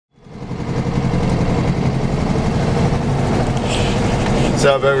What's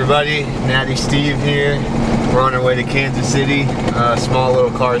up, everybody? Natty Steve here. We're on our way to Kansas City, a small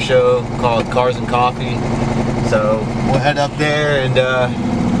little car show called Cars and Coffee. So we'll head up there and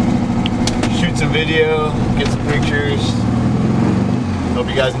shoot some video, get some pictures. Hope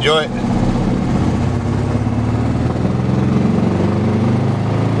you guys enjoy it.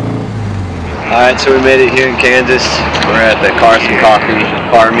 Alright, so we made it here in Kansas. We're at the CarsandCoffee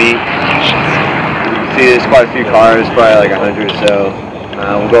car meet. You can see there's quite a few cars, probably like 100 or so.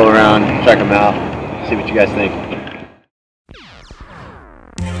 We'll go around, check them out, see what you guys think.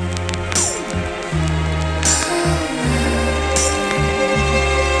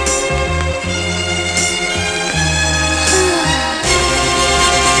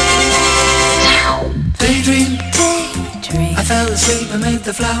 Daydream. I fell asleep amid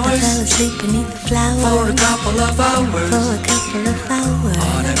the flowers. For a couple of hours.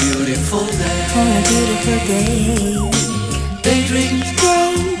 On a beautiful day. Daydream.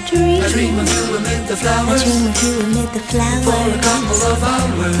 I dream of you amid the flowers. For a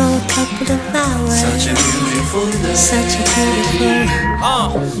couple of hours. Such a beautiful day.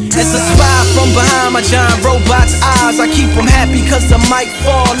 It's a spy from behind my giant robot's eyes. I keep him happy cause I might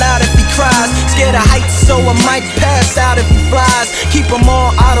fall out if he cries. Scared of heights so I might pass out if he flies. Keep him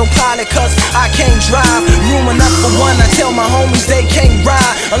on autopilot cause I can't drive. Room enough for one, I tell my homies they can't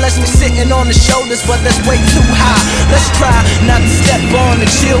ride unless we're sitting on the shoulders, but that's way too high. Let's try not to step on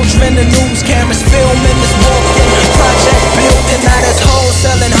the children. The news cameras filming this walking project building. Now there's hoes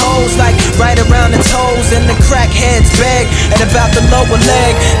selling hoes like right around the toes, and the crackheads beg at about the lower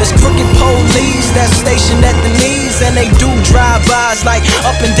leg. There's crooked police that's stationed at the knees, and they do drive-bys like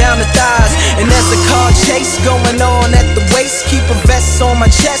up and down the thighs. And there's a car chase going on at the waist. Keep a vest on my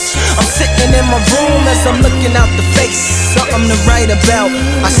chest. I'm sitting in my room as I'm looking out the face. Something to write about.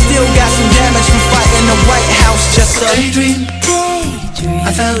 I still got some damage from fighting the White House. Just a daydream.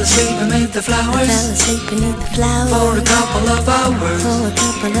 I fell asleep amid the flowers. For a couple of hours. On a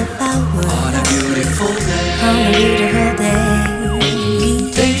beautiful day.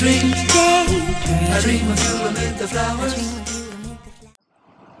 Daydream. I dream of you amid the flowers.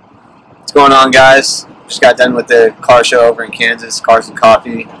 What's going on, guys? Just got done with the car show over in Kansas, Cars and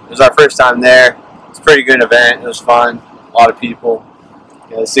Coffee. It was our first time there. It's a pretty good event. It was fun. A lot of people.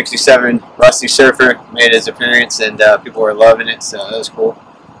 You know, the 67 Rusty Surfer made his appearance, and people were loving it, so that was cool.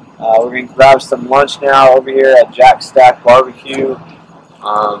 We're going to grab some lunch now over here at Jack Stack Barbecue.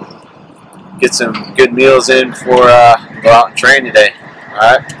 Get some good meals in before we go out and train today.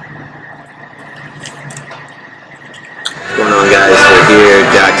 Alright? What's going on, guys? We're here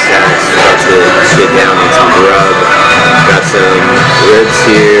at Jack Stack's, about to get down on some grub. Got some ribs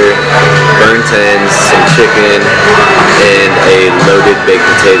here, burnt ends, some chicken, and a loaded baked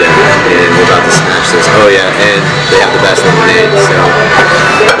potato. And we're about to smash this. Oh yeah, and they have the best lemonade, so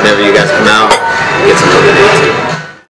whenever you guys come out, get some lemonade too.